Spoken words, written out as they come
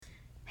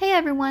Hey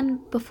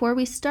everyone! Before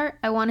we start,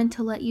 I wanted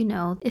to let you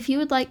know if you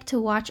would like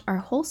to watch our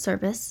whole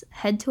service,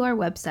 head to our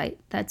website,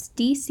 that's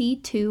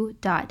dc2.me,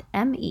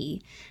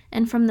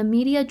 and from the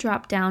media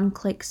drop-down,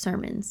 click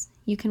sermons.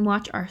 You can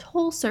watch our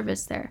whole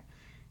service there.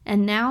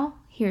 And now,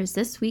 here's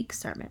this week's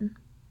sermon.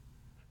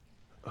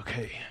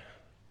 Okay,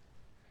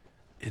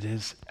 it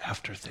is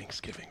after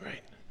Thanksgiving,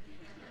 right?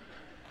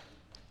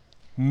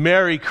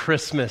 Merry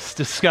Christmas,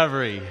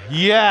 Discovery.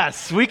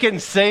 Yes, we can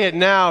say it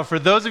now. For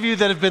those of you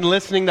that have been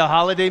listening to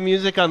holiday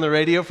music on the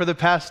radio for the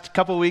past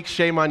couple weeks,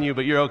 shame on you,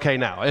 but you're okay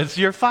now.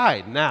 You're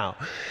fine now.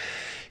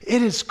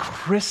 It is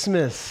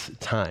Christmas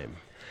time.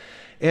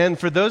 And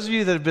for those of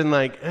you that have been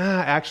like,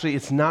 actually,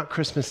 it's not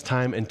Christmas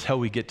time until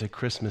we get to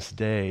Christmas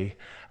Day,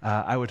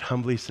 I would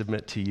humbly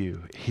submit to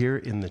you, here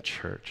in the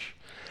church,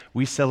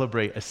 we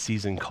celebrate a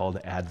season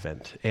called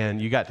Advent, and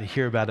you got to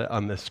hear about it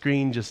on the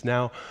screen just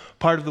now.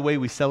 Part of the way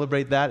we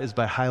celebrate that is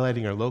by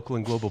highlighting our local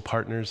and global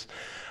partners,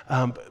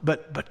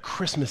 but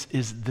Christmas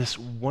is this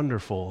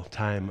wonderful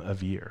time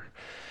of year.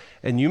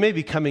 And you may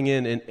be coming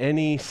in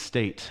any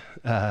state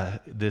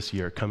this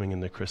year, coming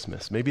into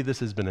Christmas. Maybe this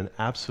has been an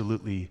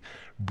absolutely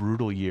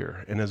brutal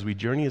year, and as we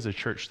journey as a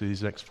church through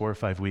these next 4 or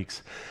 5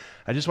 weeks,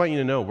 I just want you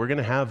to know we're going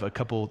to have a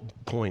couple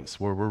points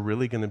where we're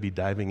really going to be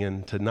diving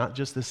into not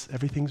just this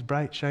everything's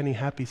bright, shiny,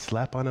 happy,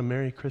 slap on a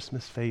Merry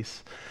Christmas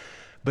face,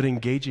 but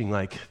engaging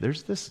like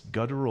there's this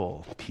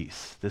guttural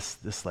piece, this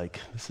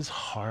is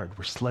hard.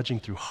 We're sledging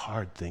through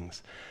hard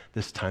things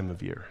this time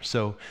of year.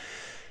 So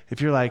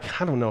if you're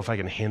like, I don't know if I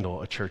can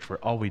handle a church where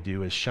all we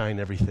do is shine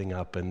everything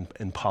up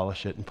and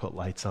polish it and put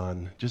lights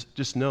on,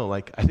 just know,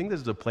 like, I think this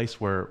is a place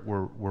where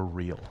we're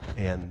real,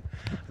 and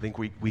I think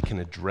we can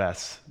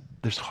address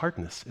there's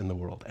hardness in the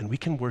world, and we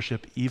can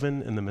worship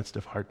even in the midst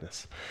of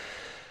hardness.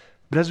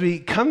 But as we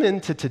come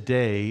into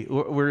today,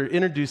 we're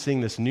introducing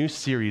this new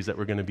series that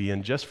we're going to be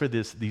in just for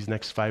these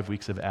next 5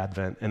 weeks of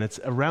Advent, and it's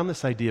around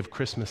this idea of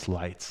Christmas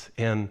lights.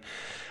 And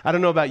I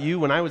don't know about you,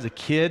 when I was a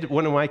kid,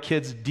 one of my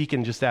kids,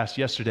 Deacon, just asked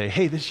yesterday,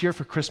 hey, this year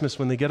for Christmas,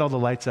 when they get all the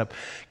lights up,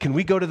 can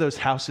we go to those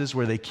houses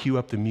where they cue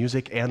up the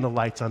music and the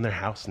lights on their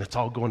house, and it's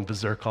all going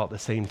berserk all at the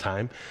same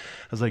time?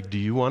 I was like, do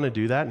you want to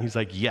do that? And he's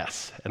like,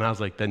 yes. And I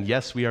was like, then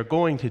yes, we are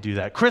going to do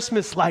that.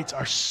 Christmas lights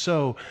are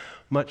so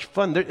much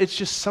fun. It's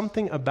just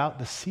something about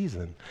the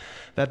season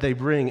that they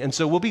bring. And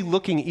so we'll be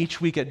looking each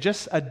week at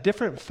just a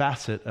different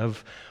facet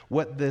of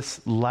what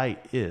this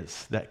light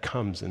is that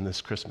comes in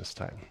this Christmas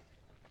time.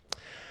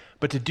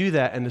 But to do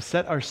that and to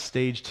set our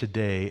stage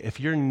today, if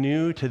you're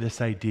new to this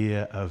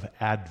idea of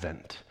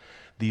Advent,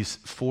 these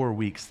 4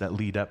 weeks that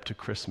lead up to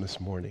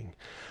Christmas morning,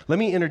 let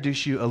me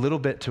introduce you a little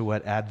bit to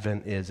what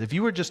Advent is. If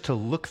you were just to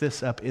look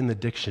this up in the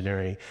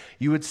dictionary,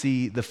 you would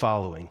see the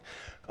following.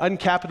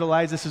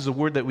 Uncapitalized, this is a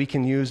word that we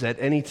can use at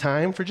any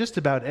time for just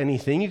about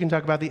anything. You can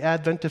talk about the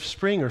advent of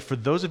spring, or for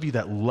those of you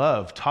that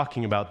love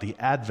talking about the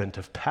advent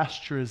of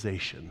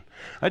pasteurization,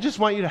 I just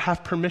want you to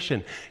have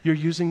permission. You're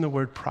using the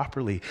word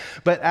properly.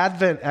 But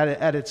Advent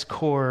at its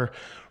core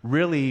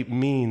really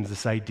means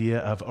this idea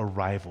of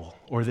arrival,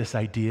 or this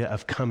idea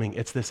of coming.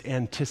 It's this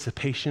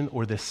anticipation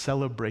or this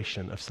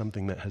celebration of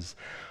something that has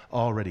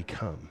already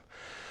come.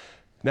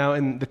 Now,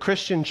 in the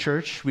Christian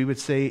church, we would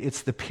say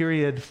it's the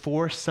period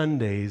 4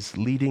 Sundays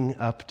leading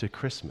up to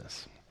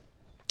Christmas.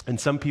 And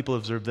some people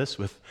observe this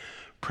with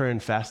prayer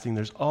and fasting.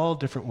 There's all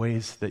different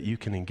ways that you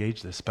can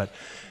engage this, but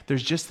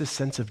there's just this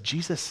sense of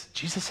Jesus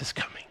is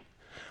coming.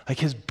 Like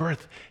his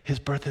birth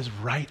is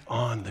right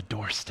on the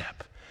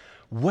doorstep.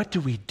 What do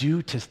we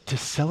do to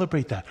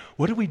celebrate that?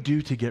 What do we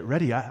do to get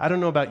ready? I don't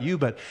know about you,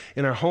 but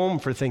in our home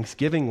for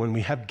Thanksgiving, when we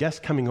have guests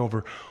coming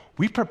over,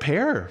 we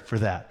prepare for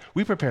that.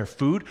 We prepare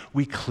food.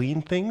 We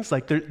clean things.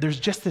 Like there's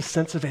just this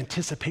sense of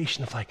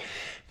anticipation of like,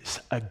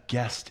 a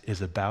guest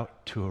is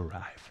about to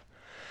arrive.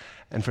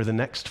 And for the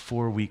next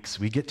 4 weeks,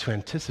 we get to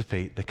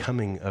anticipate the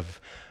coming of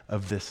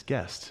this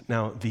guest.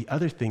 Now, the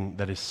other thing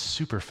that is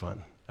super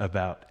fun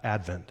about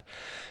Advent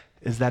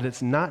is that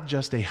it's not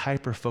just a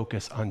hyper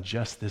focus on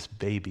just this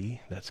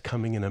baby that's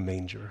coming in a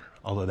manger,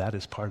 although that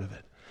is part of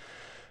it.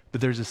 But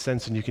there's a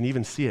sense, and you can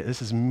even see it,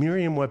 this is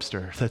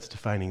Merriam-Webster that's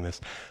defining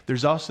this.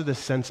 There's also this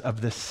sense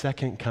of the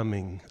second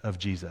coming of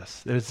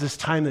Jesus. There's this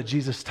time that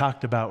Jesus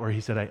talked about where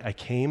he said, I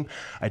came,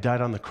 I died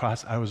on the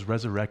cross, I was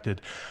resurrected,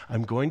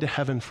 I'm going to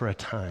heaven for a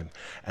time,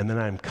 and then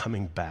I'm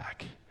coming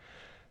back.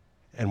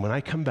 And when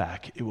I come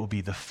back, it will be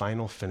the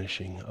final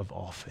finishing of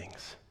all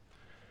things.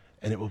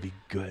 And it will be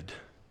good.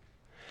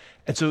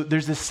 And so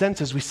there's this sense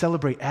as we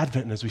celebrate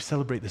Advent and as we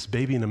celebrate this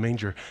baby in a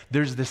manger,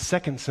 there's this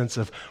second sense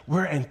of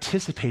we're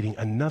anticipating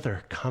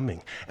another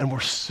coming, and we're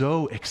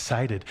so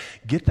excited.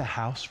 Get the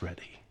house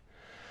ready.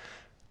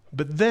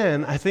 But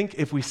then I think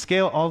if we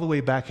scale all the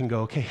way back and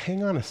go, okay,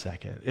 hang on a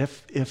second.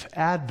 If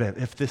Advent,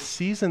 if this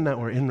season that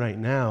we're in right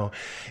now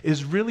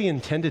is really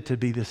intended to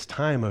be this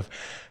time of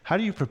how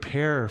do you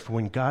prepare for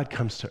when God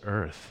comes to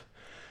earth?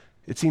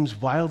 It seems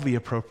wildly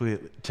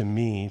appropriate to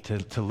me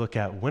to look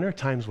at when are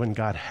times when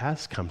God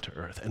has come to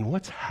earth and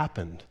what's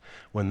happened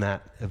when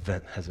that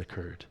event has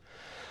occurred.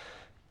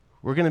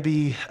 We're going to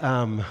be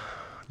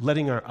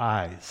letting our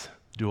eyes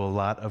do a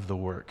lot of the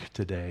work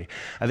today.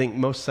 I think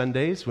most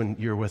Sundays when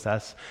you're with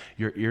us,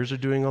 your ears are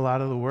doing a lot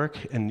of the work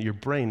and your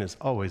brain is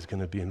always going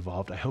to be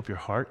involved. I hope your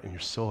heart and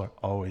your soul are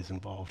always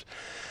involved.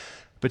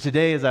 But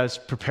today, as I was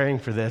preparing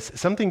for this,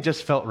 something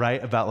just felt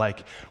right about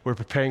like we're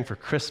preparing for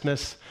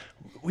Christmas.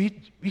 You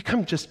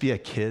come just be a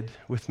kid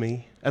with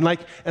me. And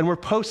we're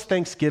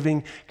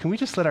post-Thanksgiving. Can we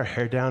just let our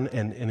hair down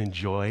and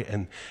enjoy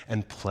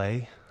and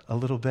play a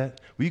little bit?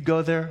 Will you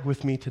go there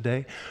with me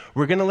today?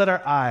 We're going to let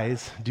our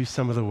eyes do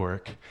some of the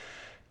work.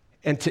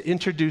 And to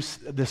introduce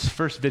this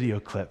first video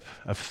clip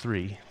of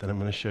 3 that I'm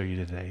going to show you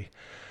today,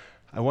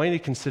 I want you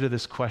to consider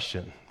this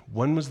question.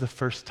 When was the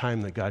first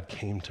time that God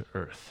came to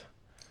earth?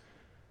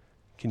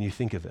 Can you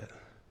think of it?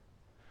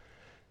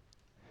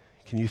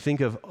 Can you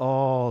think of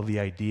all the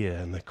idea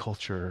and the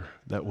culture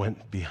that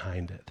went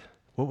behind it?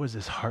 What was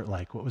his heart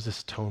like? What was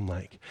his tone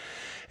like?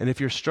 And if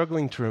you're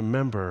struggling to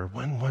remember,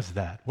 when was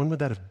that? When would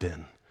that have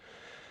been?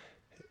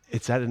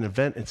 It's at an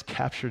event, it's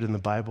captured in the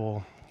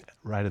Bible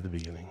right at the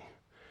beginning,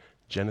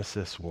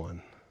 Genesis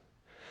 1.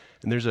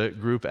 And there's a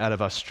group out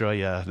of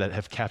Australia that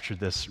have captured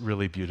this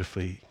really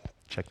beautifully.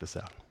 Check this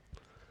out.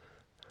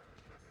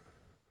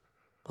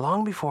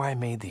 Long before I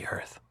made the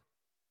earth,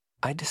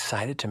 I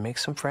decided to make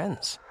some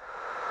friends.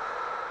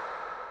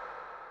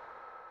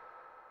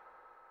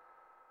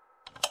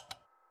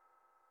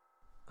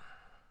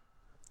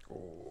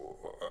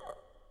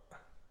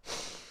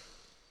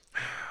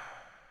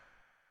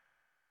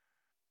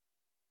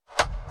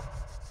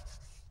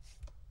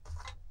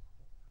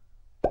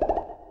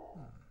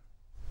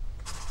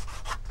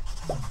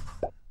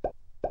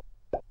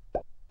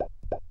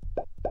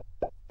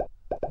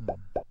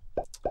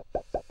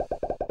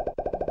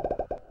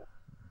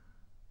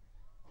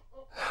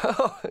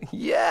 Oh,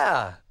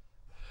 yeah.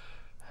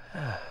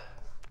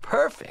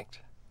 Perfect.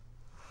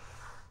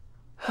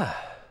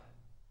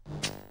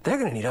 They're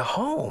gonna need a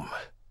home.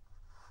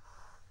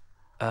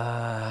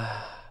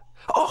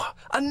 Oh,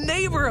 a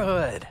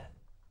neighborhood.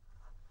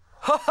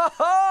 Ho, ho,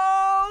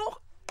 ho!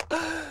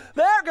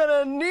 They're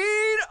gonna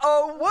need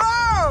a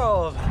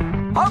world.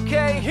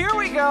 Okay, here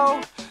we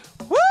go.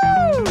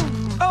 Woo!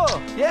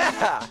 Oh,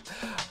 yeah.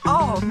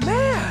 Oh,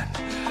 man.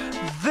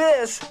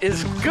 This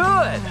is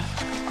good.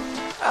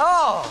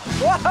 Oh,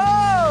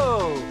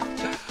 whoa!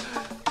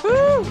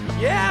 Woo!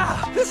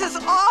 Yeah, this is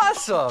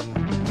awesome!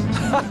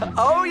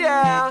 Oh,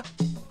 yeah!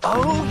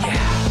 Oh,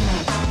 yeah!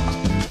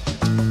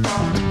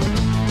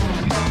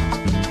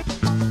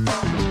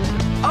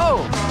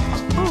 Oh!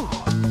 Ooh!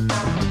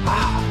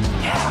 Ah,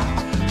 yeah!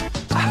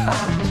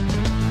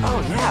 Oh,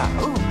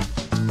 yeah! Ooh!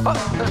 Oh,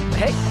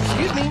 hey,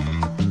 excuse me!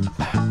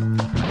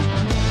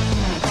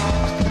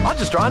 I'll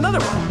just draw another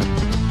one.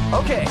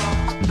 Okay,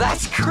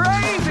 that's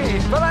crazy,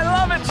 but I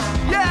love it!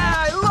 Yeah,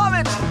 I love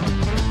it!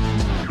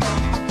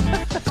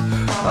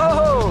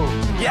 Oh,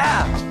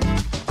 yeah!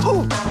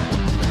 Ooh,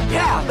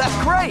 yeah, that's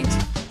great!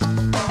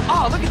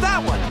 Oh, look at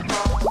that one!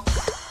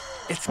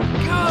 It's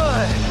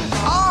good!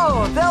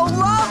 Oh, they'll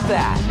love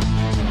that!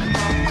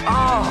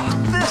 Oh,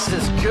 this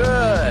is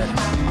good!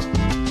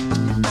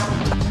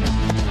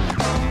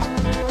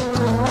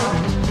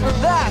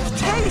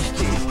 That's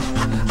tasty!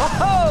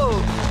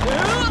 Oh!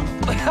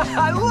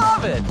 I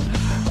love it!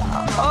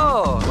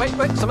 Oh, wait,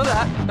 some of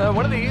that.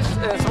 One of these.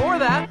 Some more of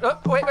that.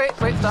 Wait,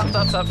 stop.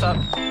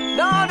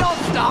 No, don't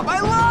stop. I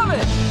love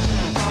it!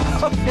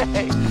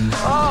 Okay.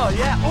 Oh,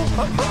 yeah. Oh,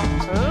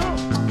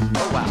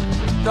 wow.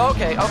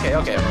 Okay.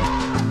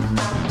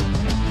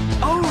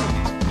 Oh,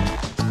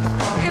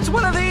 it's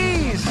one of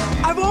these!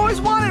 I've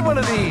always wanted one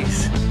of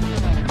these!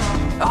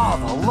 Oh,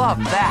 they'll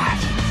love that!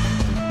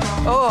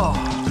 Oh,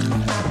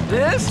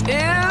 this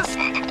is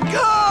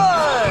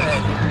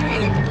good!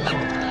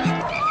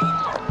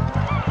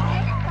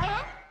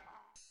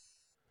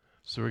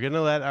 So we're going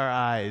to let our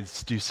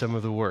eyes do some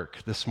of the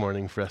work this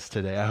morning for us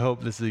today. I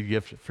hope this is a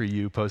gift for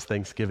you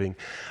post-Thanksgiving.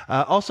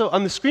 Also,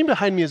 on the screen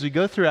behind me as we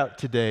go throughout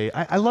today,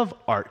 I love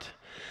art.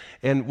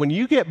 And when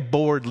you get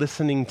bored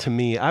listening to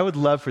me, I would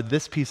love for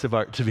this piece of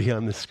art to be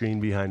on the screen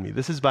behind me.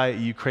 This is by a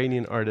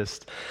Ukrainian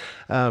artist,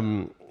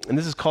 and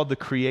this is called The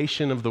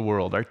Creation of the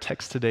World. Our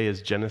text today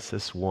is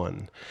Genesis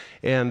 1.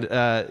 And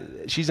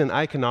she's an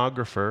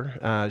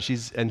iconographer,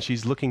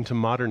 she's looking to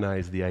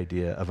modernize the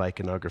idea of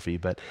iconography.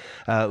 But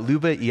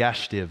Luba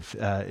Yashtiv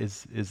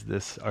is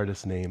this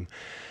artist's name.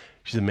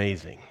 She's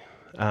amazing.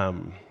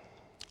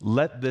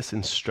 Let this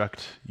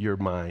instruct your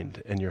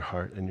mind and your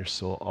heart and your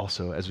soul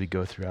also as we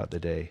go throughout the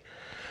day.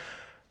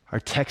 Our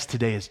text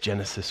today is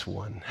Genesis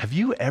 1. Have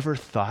you ever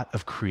thought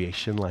of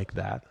creation like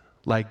that?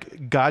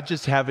 Like God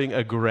just having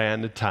a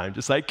grand time,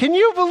 just like, can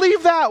you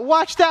believe that?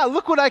 Watch that.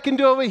 Look what I can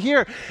do over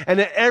here.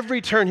 And at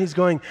every turn, he's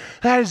going,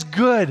 that is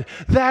good.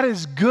 That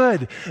is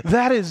good.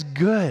 That is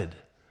good.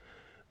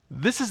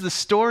 This is the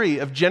story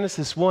of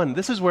Genesis 1.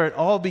 This is where it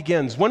all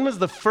begins. When was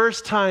the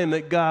first time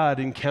that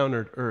God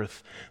encountered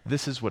earth?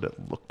 This is what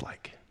it looked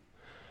like.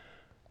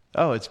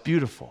 Oh, it's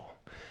beautiful.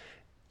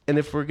 And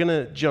if we're going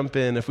to jump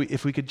in,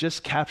 if we could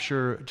just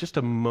capture just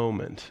a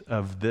moment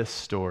of this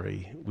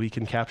story, we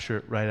can capture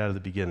it right out of the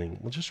beginning.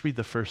 We'll just read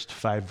the first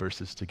 5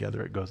 verses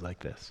together. It goes like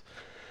this.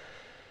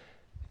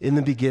 In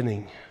the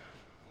beginning,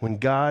 when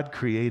God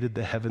created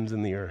the heavens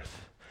and the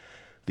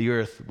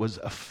earth was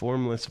a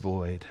formless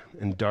void,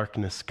 and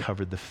darkness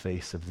covered the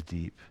face of the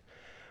deep,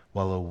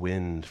 while a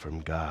wind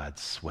from God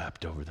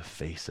swept over the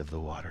face of the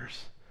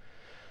waters.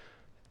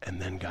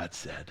 And then God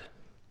said,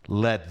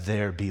 "Let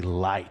there be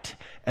light."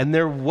 And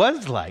there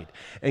was light.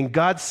 And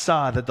God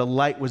saw that the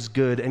light was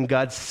good, and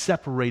God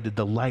separated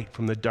the light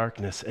from the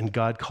darkness. And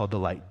God called the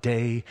light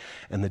day,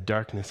 and the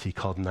darkness he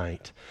called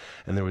night.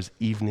 And there was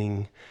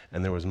evening,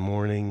 and there was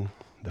morning,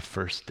 the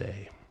first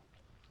day.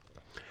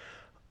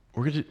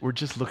 We're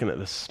just looking at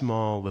this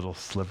small little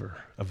sliver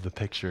of the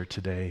picture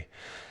today.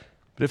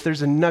 But if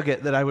there's a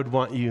nugget that I would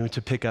want you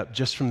to pick up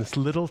just from this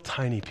little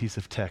tiny piece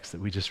of text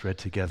that we just read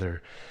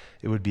together,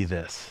 it would be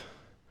this.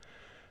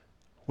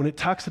 When it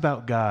talks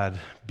about God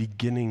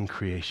beginning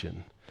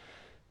creation,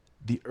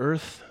 the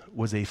earth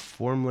was a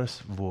formless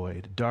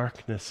void.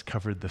 Darkness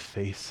covered the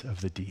face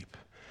of the deep.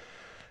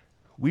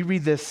 We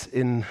read this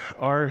in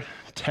our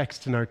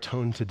text and our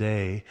tone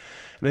today,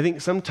 and I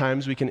think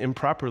sometimes we can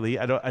improperly,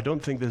 I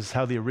don't think this is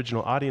how the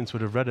original audience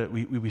would have read it,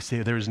 we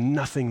say there is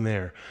nothing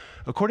there.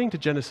 According to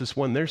Genesis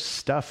 1, there's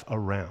stuff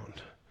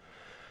around,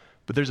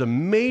 but there's a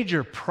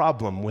major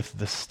problem with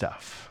the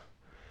stuff.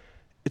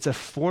 It's a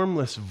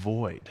formless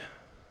void.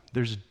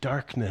 There's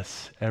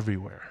darkness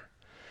everywhere.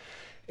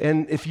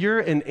 And if you're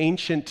an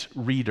ancient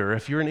reader,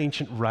 if you're an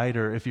ancient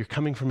writer, if you're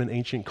coming from an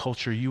ancient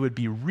culture, you would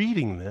be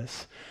reading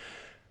this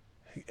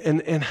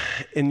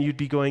and you'd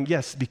be going,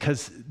 yes,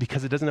 because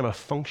it doesn't have a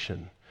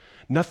function.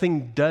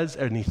 Nothing does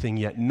anything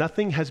yet.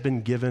 Nothing has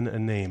been given a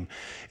name.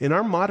 In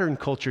our modern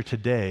culture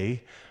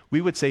today,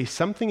 we would say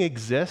something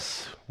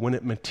exists when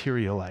it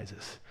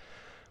materializes.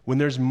 When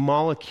there's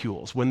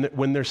molecules,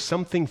 when there's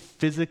something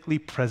physically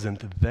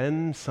present,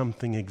 then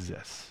something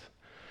exists.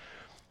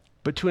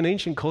 But to an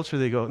ancient culture,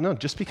 they go, no,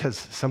 just because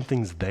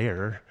something's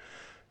there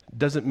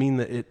doesn't mean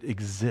that it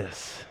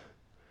exists.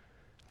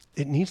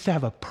 It needs to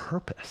have a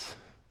purpose.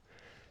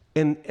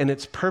 And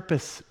its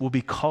purpose will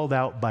be called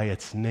out by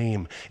its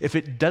name. If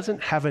it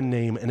doesn't have a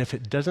name and if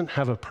it doesn't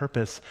have a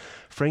purpose,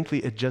 frankly,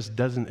 it just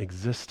doesn't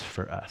exist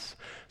for us.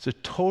 It's a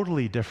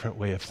totally different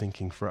way of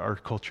thinking for our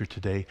culture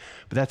today,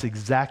 but that's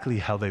exactly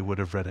how they would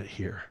have read it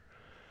here.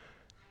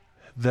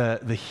 The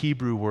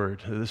Hebrew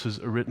word, this was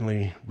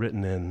originally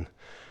written in,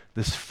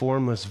 this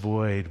formless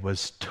void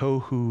was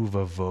tohu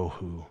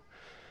vavohu.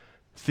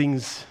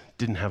 Things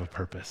didn't have a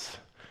purpose.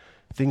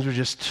 Things were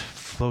just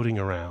floating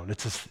around.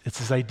 It's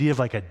this idea of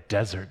like a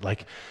desert,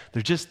 like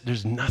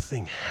there's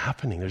nothing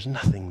happening, there's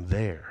nothing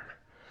there.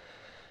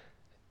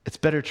 It's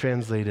better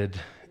translated,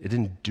 it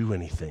didn't do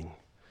anything.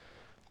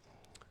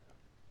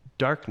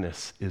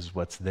 Darkness is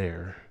what's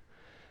there,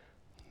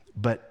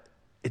 but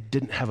it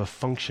didn't have a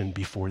function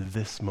before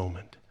this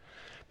moment.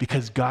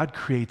 Because God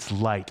creates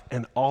light,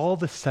 and all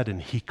of a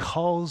sudden, he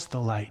calls the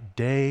light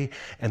day,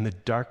 and the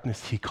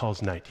darkness he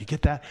calls night. You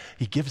get that?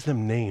 He gives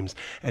them names,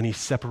 and he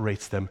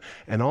separates them.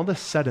 And all of a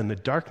sudden, the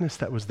darkness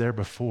that was there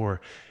before,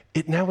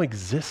 it now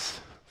exists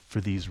for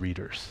these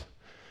readers.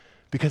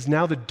 Because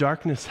now the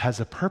darkness has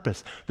a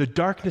purpose. The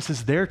darkness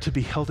is there to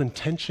be held in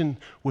tension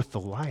with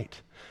the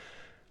light.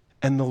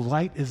 And the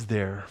light is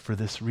there for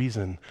this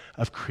reason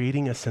of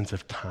creating a sense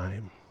of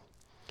time.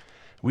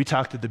 We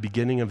talked at the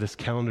beginning of this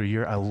calendar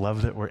year. I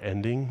love that we're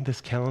ending this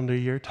calendar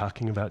year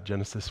talking about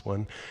Genesis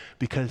 1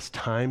 because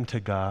time to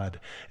God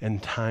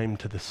and time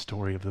to the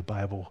story of the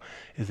Bible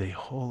is a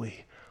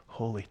holy,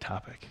 holy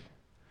topic.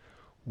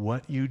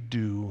 What you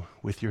do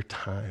with your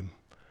time,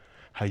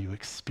 how you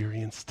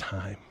experience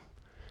time,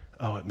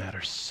 oh, it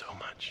matters so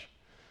much.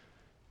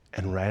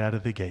 And right out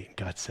of the gate,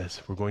 God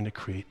says, we're going to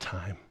create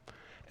time.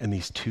 And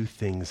these two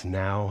things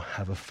now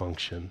have a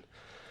function.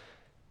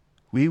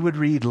 We would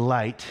read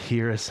light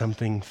here as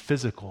something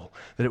physical,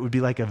 that it would be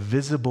like a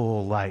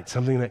visible light,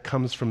 something that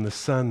comes from the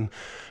sun.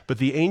 But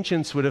the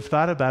ancients would have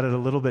thought about it a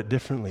little bit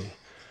differently.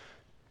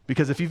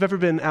 Because if you've ever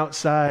been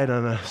outside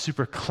on a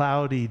super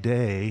cloudy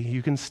day,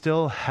 you can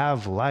still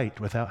have light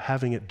without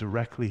having it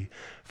directly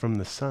from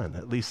the sun,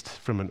 at least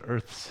from an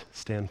Earth's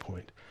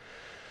standpoint.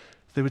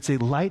 They would say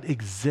light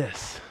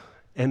exists.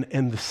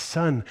 And the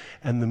sun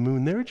and the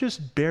moon, they're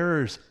just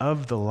bearers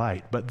of the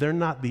light, but they're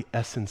not the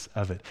essence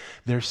of it.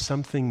 There's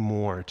something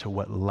more to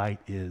what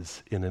light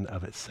is in and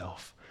of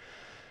itself.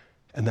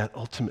 And that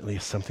ultimately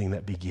is something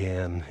that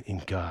began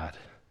in God.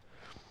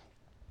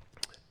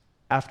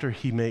 After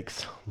he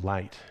makes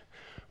light,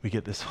 we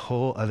get this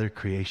whole other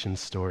creation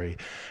story.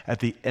 At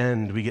the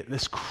end, we get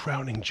this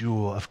crowning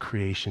jewel of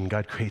creation.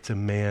 God creates a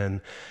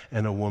man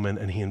and a woman,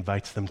 and he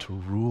invites them to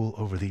rule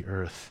over the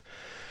earth.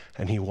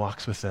 And he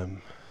walks with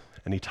them.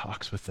 And he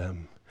talks with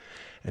them,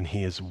 and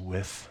he is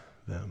with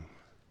them.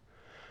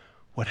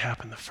 What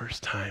happened the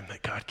first time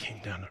that God came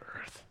down to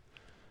earth?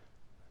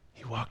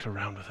 He walked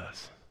around with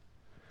us.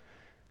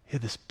 He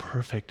had this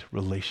perfect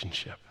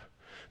relationship,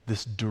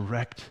 this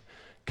direct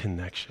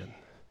connection.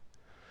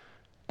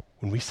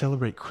 When we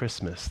celebrate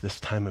Christmas, this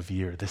time of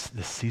year, this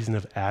season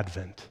of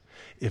Advent,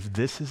 if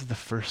this is the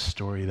first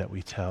story that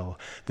we tell,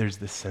 there's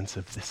this sense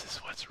of this is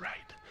what's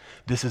right.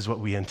 this is what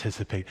we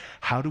anticipate.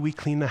 How do we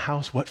clean the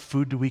house? What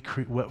food do we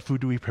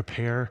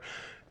prepare?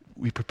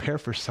 We prepare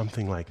for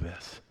something like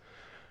this.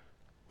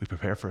 We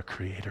prepare for a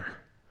creator.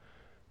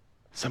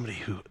 Somebody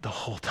who the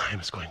whole time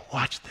is going,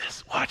 watch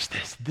this,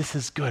 this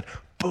is good.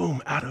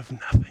 Boom, out of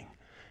nothing.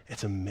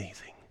 It's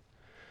amazing.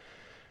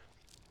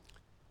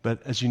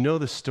 But as you know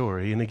the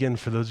story, and again,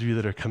 for those of you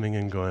that are coming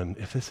and going,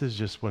 if this is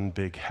just one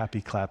big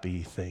happy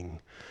clappy thing,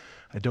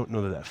 I don't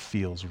know that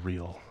feels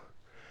real.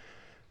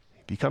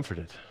 Be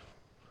comforted,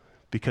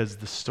 because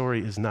the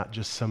story is not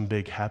just some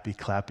big happy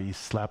clappy,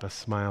 slap a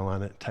smile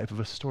on it type of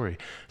a story.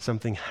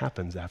 Something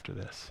happens after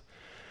this.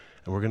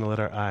 And we're going to let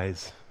our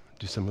eyes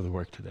do some of the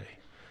work today.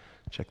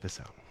 Check this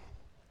out.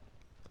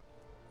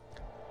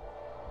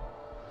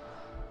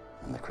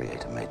 And the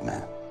Creator made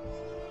man,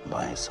 and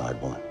by his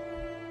side woman,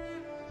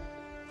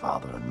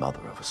 father and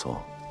mother of us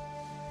all.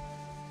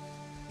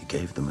 He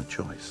gave them a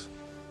choice.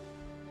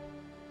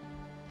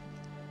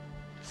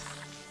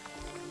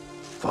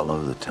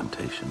 Follow the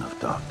temptation of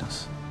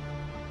darkness,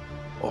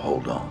 or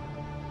hold on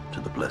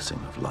to the blessing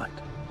of light.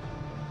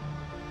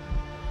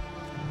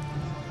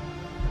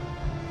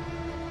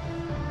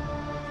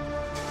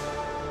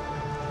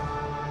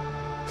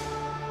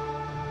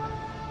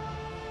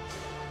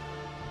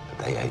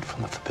 They ate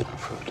from the forbidden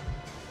fruit.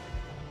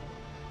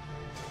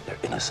 Their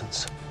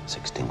innocence was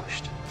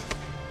extinguished.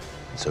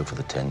 And so for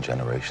the 10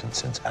 generations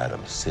since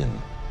Adam, sin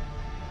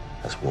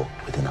has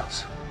walked within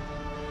us.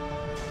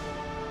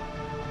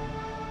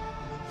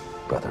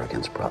 Brother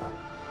against brother.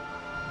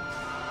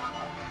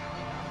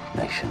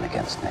 Nation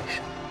against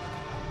nation.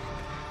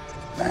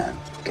 Man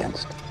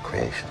against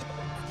creation.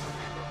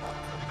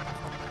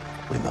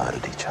 We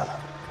murdered each other.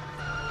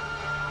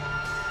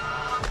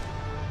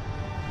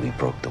 We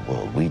broke the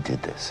world. We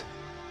did this.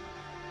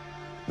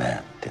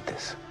 Man did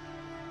this.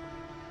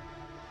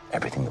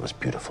 Everything that was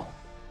beautiful,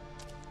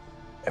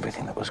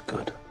 everything that was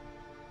good,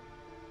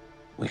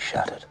 we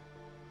shattered.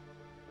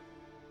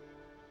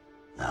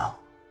 Now,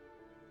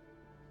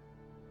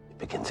 it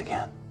begins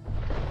again.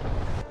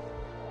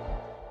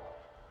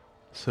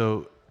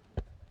 So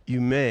you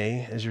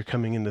may, as you're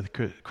coming into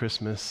the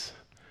Christmas,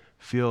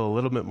 feel a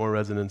little bit more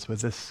resonance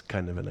with this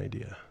kind of an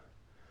idea.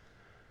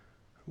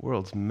 The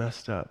world's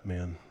messed up,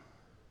 man.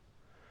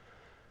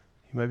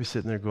 You might be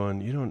sitting there going,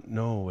 you don't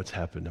know what's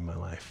happened in my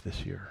life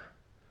this year.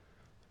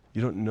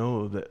 You don't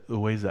know the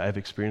ways that I've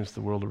experienced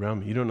the world around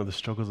me. You don't know the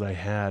struggles I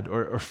had.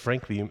 Or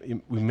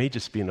frankly, we may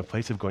just be in a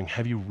place of going,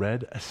 have you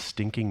read a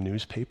stinking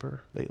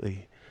newspaper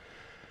lately?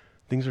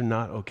 Things are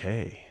not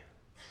okay.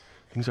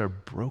 Things are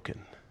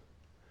broken.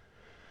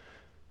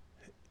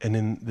 And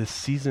in this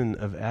season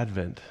of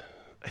Advent,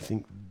 I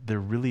think there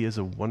really is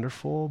a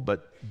wonderful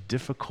but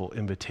difficult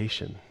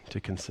invitation to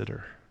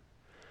consider.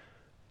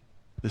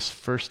 This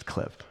first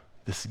clip,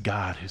 this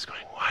God who's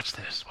going, watch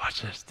this,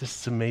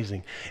 this is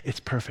amazing.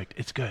 It's perfect,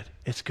 it's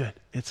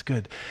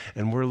good.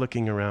 And we're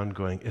looking around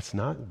going, it's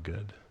not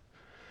good.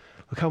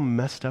 Look how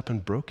messed up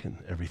and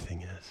broken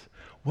everything is.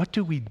 What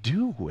do we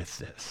do with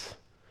this?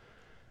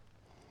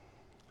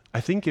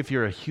 I think if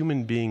you're a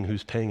human being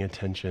who's paying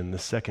attention, the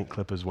second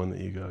clip is one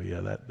that you go,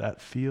 yeah,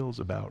 that feels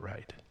about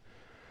right.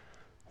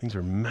 Things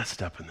are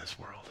messed up in this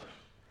world.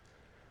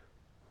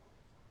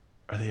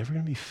 Are they ever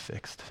going to be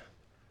fixed?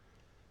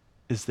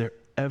 Is there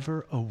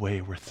ever a way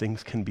where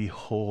things can be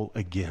whole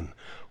again?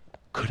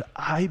 Could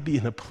I be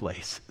in a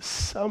place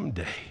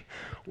someday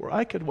where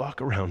I could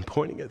walk around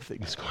pointing at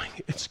things going,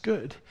 it's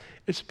good,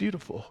 it's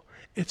beautiful,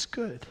 it's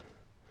good?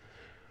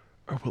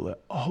 Or will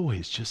it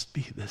always just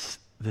be this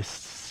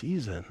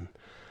season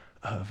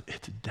of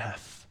it's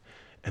death,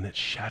 and it's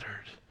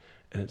shattered,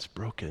 and it's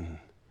broken,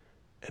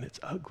 and it's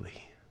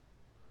ugly?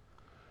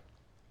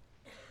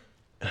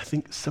 And I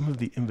think some of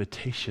the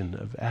invitation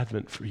of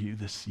Advent for you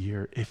this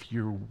year, if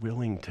you're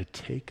willing to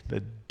take the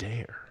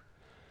dare,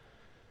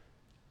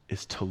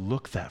 is to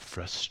look that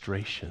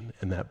frustration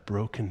and that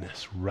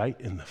brokenness right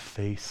in the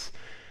face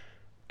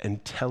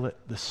and tell it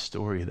the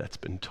story that's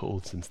been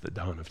told since the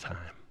dawn of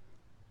time.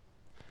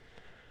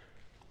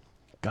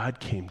 God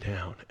came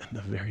down, and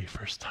the very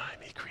first time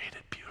he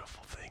created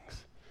beautiful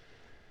things.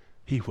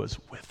 He was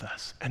with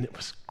us, and it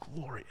was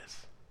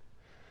glorious.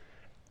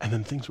 And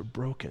then things were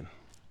broken.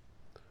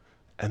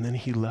 And then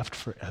he left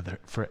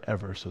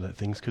forever so that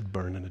things could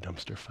burn in a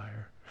dumpster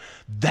fire.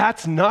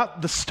 That's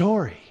not the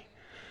story.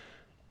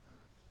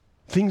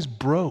 Things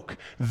broke.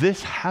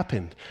 This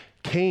happened.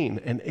 Cain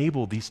and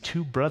Abel, these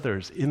two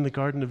brothers in the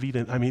Garden of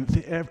Eden. I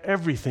mean,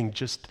 everything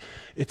just,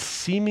 it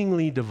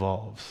seemingly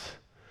devolves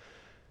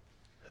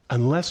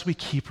unless we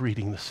keep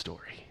reading the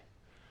story.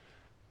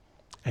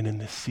 And in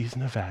this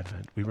season of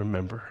Advent, we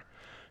remember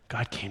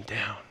God came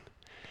down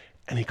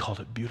and he called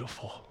it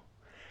beautiful.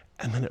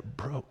 And then it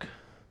broke.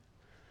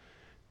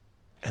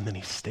 And then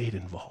he stayed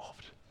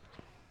involved.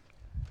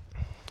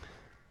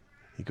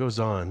 He goes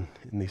on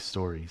in these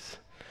stories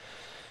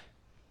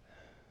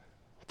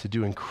to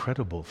do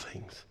incredible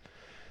things.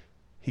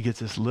 He gets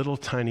this little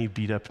tiny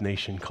beat up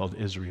nation called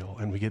Israel,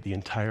 and we get the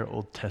entire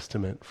Old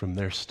Testament from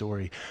their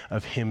story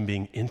of him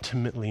being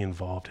intimately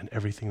involved in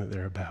everything that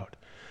they're about.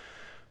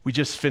 We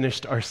just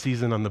finished our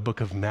season on the book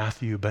of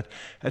Matthew, but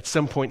at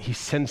some point he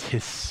sends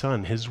his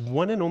son, his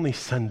one and only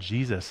son,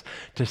 Jesus,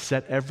 to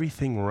set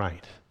everything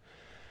right.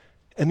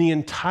 And the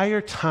entire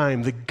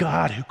time, the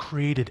God who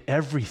created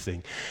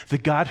everything, the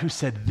God who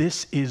said,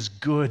 "This is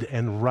good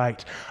and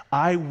right,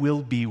 I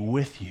will be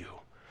with you,"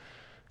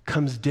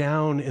 comes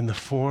down in the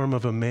form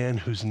of a man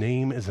whose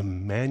name is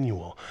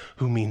Emmanuel,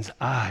 who means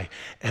I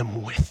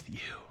am with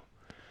you.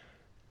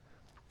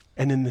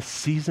 And in the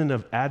season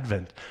of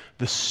Advent,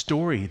 the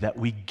story that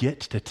we get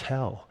to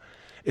tell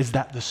is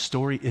that the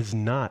story is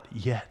not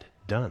yet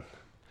done.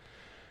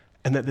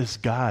 And that this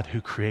God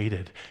who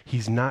created,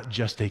 he's not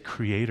just a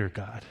creator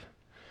God.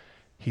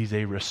 He's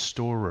a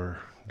restorer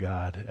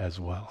God as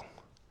well.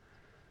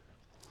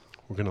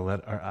 We're going to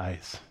let our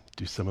eyes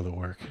do some of the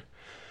work.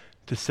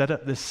 To set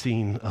up this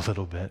scene a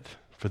little bit,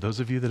 for those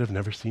of you that have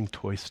never seen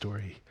Toy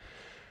Story,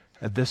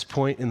 at this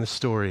point in the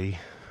story,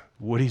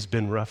 Woody's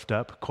been roughed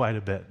up quite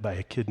a bit by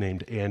a kid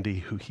named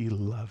Andy who he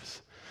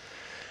loves.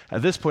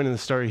 At this point in the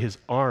story, his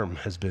arm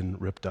has been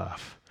ripped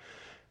off.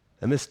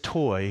 And this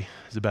toy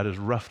is about as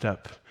roughed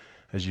up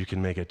as you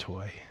can make a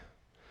toy.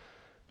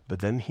 But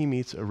then he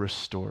meets a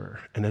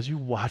restorer. And as you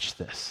watch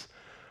this,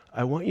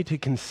 I want you to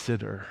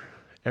consider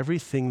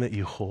everything that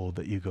you hold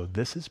that you go,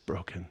 this is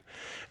broken,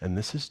 and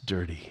this is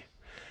dirty,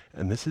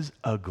 and this is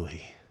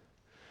ugly.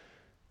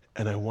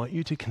 And I want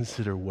you to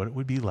consider what it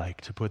would be like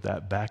to put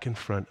that back in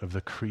front of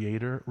the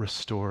creator,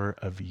 restorer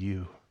of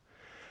you,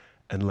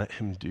 and let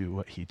him do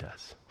what he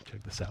does.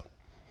 Check this out.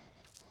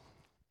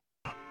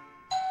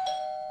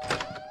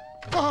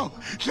 Oh,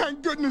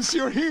 thank goodness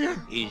you're here.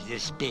 Is the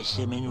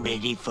specimen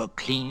ready for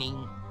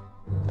cleaning?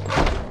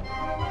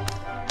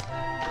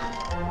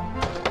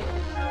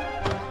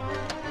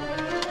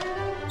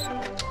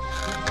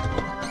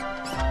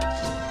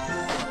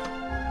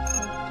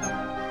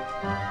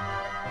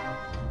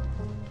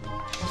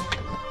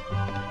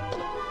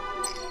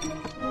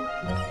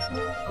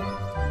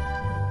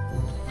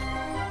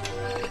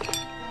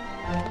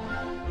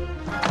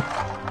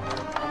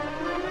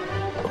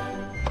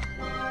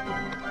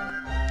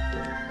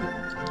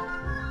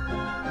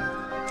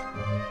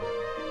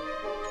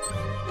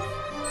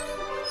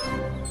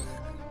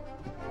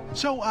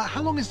 So,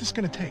 how long is this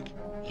gonna take?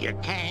 You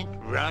can't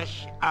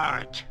rush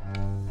art.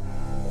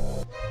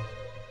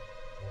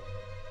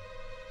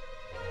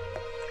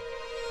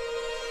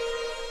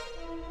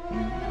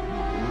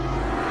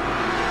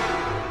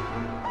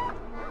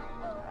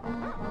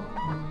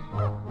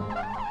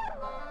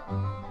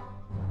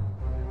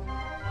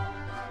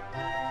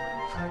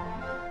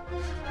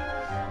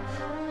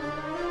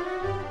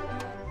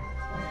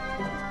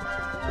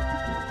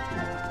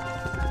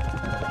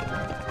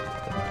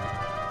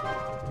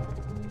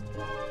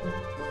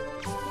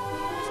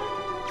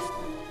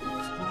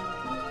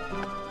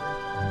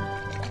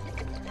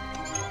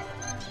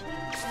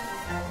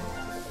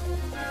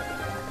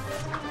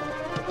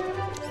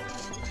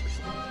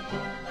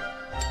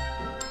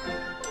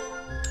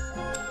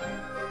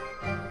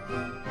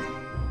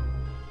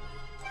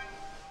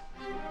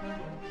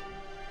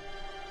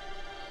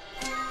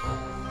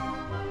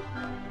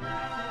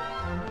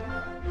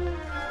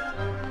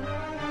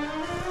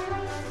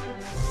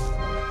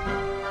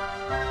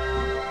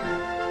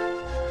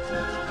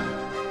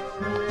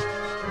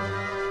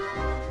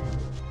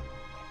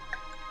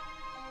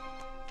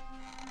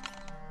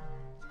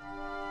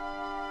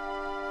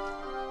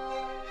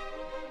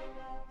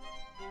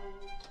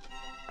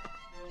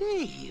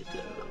 There you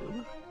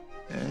go.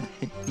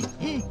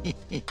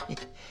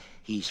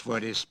 He's for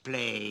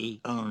display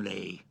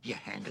only. You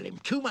handle him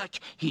too much,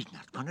 he's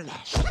not gonna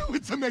last. Oh,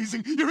 it's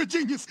amazing. You're a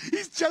genius.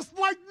 He's just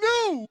like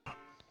new.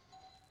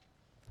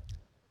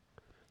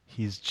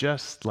 He's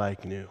just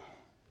like new.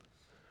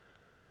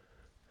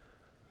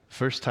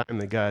 First time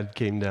that God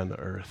came down to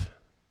earth,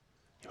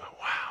 you went,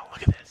 wow,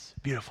 look at this.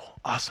 Beautiful,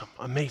 awesome,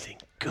 amazing,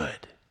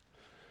 good.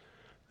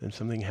 Then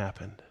something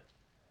happened.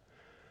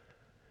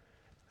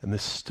 And the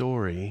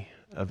story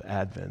of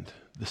Advent,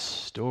 the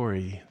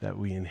story that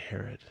we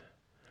inherit,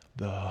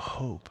 the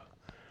hope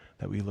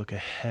that we look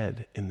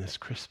ahead in this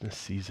Christmas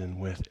season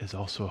with is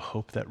also a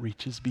hope that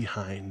reaches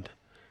behind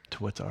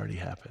to what's already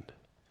happened.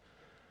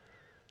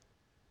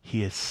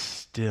 He is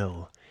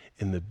still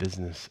in the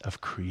business of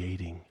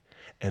creating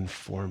and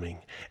forming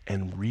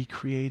and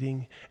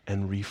recreating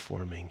and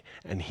reforming,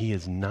 and he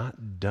is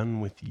not done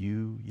with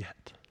you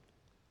yet.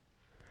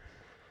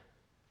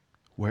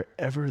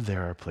 Wherever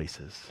there are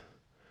places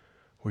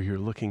where you're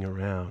looking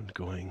around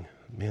going,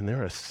 man,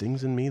 there are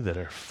things in me that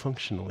are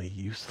functionally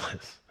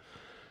useless.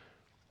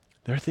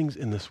 There are things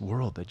in this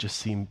world that just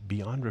seem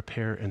beyond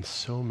repair and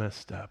so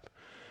messed up.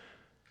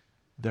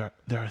 There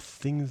are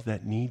things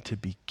that need to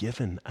be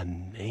given a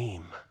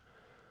name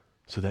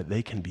so that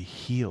they can be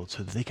healed,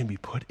 so that they can be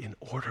put in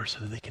order, so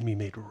that they can be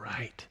made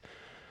right.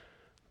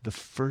 The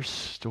first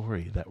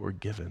story that we're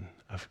given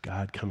of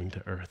God coming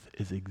to earth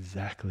is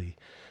exactly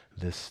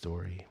this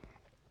story.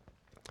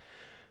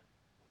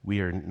 We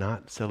are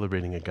not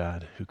celebrating a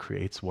God who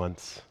creates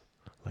once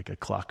like a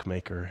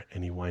clockmaker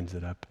and he winds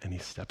it up and he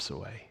steps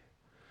away.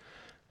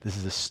 This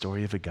is a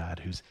story of a God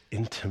who's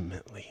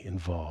intimately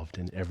involved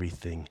in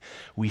everything.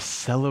 We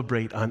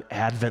celebrate on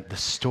Advent the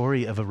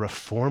story of a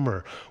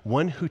reformer,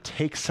 one who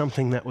takes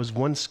something that was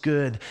once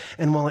good,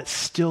 and while it's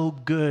still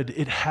good,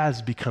 it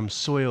has become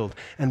soiled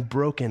and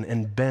broken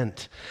and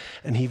bent.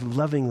 And he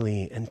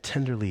lovingly and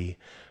tenderly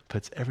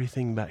puts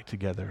everything back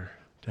together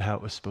to how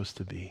it was supposed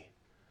to be.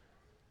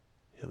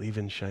 He'll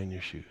even shine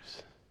your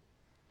shoes.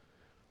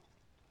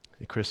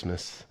 At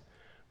Christmas,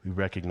 we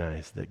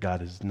recognize that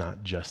God is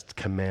not just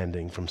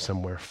commanding from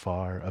somewhere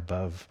far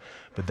above,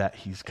 but that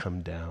he's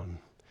come down.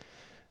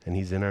 And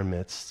he's in our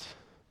midst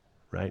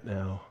right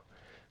now,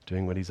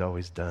 doing what he's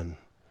always done.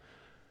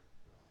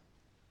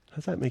 How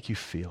does that make you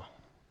feel?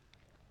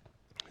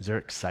 Is there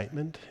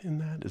excitement in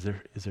that? Is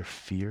there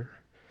fear?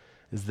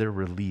 Is there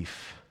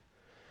relief?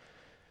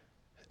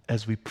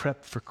 As we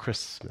prep for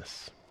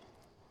Christmas,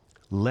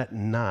 let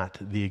not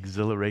the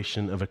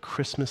exhilaration of a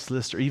Christmas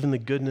list or even the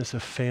goodness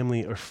of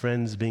family or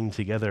friends being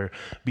together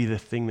be the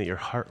thing that your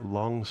heart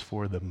longs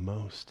for the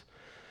most.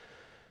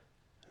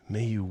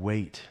 May you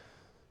wait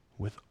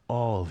with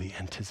all the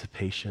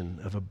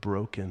anticipation of a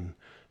broken,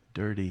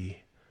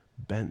 dirty,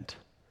 bent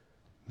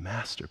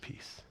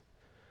masterpiece,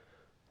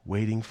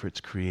 waiting for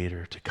its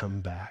creator to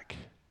come back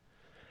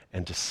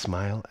and to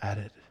smile at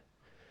it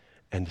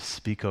and to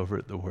speak over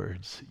it the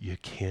words, "You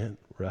can't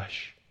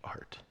rush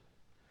art."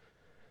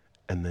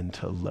 And then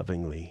to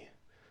lovingly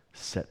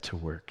set to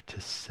work to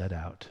set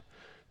out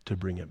to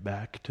bring it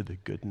back to the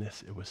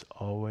goodness it was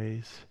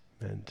always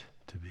meant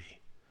to be.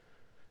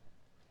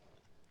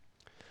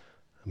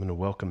 I'm going to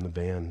welcome the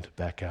band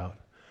back out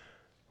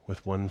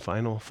with one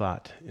final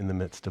thought in the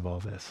midst of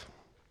all this.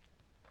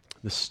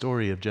 The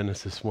story of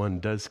Genesis 1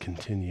 does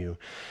continue,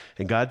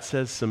 and God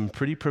says some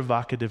pretty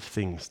provocative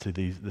things to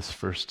this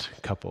first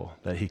couple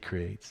that he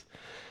creates.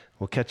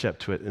 We'll catch up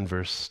to it in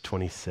verse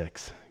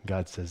 26.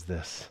 God says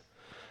this.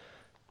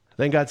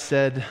 Then God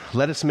said,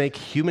 "Let us make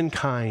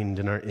humankind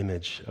in our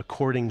image,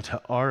 according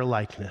to our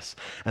likeness,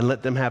 and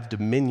let them have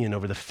dominion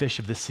over the fish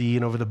of the sea,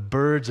 and over the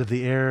birds of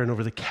the air, and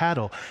over the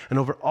cattle, and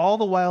over all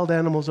the wild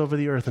animals over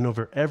the earth, and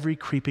over every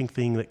creeping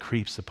thing that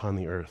creeps upon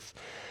the earth."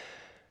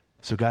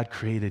 So God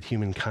created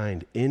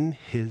humankind in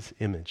his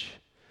image.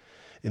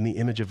 In the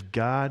image of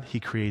God, he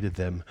created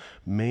them.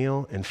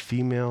 Male and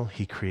female,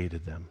 he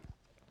created them.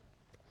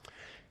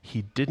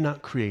 He did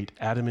not create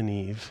Adam and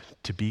Eve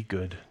to be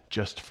good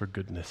just for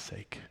goodness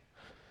sake.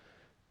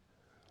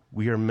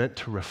 We are meant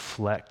to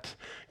reflect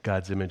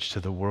God's image to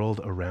the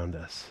world around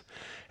us.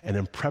 And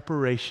in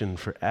preparation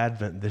for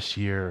Advent this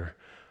year,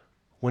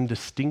 one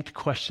distinct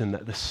question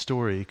that this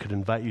story could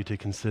invite you to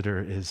consider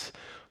is,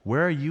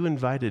 where are you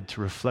invited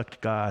to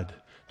reflect God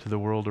to the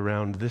world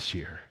around this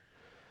year?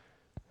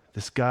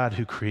 This God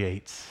who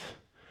creates,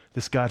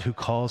 this God who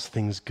calls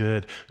things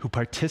good, who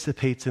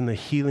participates in the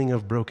healing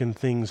of broken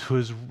things, who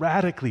is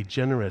radically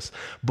generous,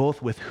 both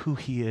with who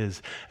he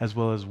is as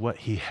well as what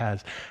he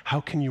has.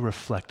 How can you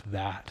reflect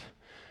that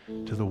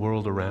to the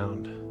world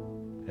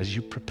around as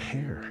you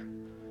prepare?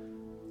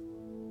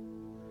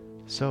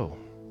 So,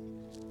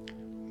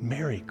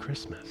 Merry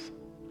Christmas.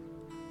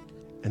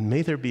 And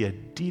may there be a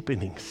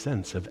deepening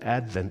sense of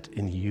Advent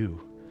in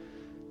you.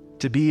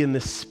 To be in the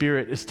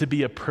Spirit is to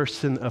be a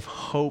person of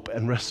hope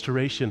and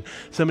restoration,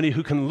 somebody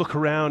who can look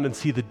around and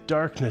see the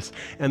darkness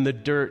and the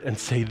dirt and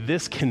say,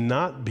 this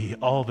cannot be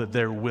all that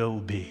there will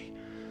be.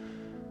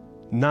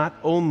 Not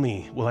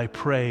only will I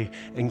pray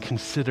and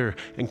consider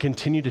and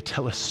continue to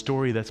tell a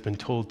story that's been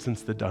told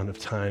since the dawn of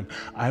time,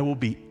 I will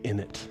be in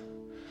it,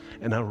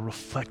 and I will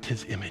reflect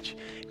his image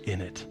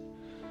in it,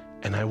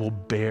 and I will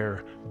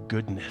bear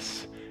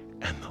goodness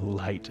and the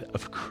light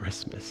of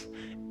Christmas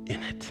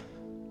in it.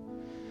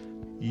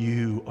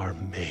 You are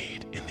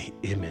made in the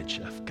image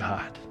of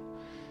God.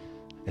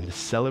 And to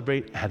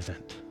celebrate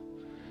Advent,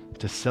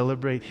 to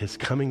celebrate his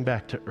coming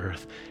back to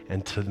earth,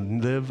 and to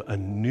live a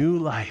new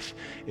life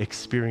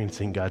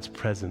experiencing God's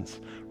presence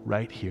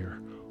right here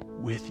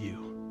with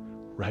you,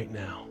 right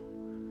now.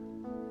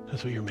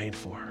 That's what you're made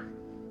for.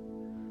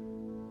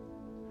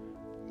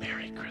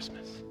 Merry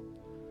Christmas.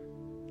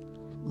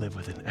 Live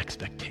with an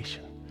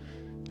expectation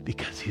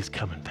because he's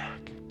coming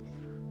back.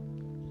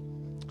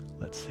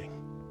 Let's sing.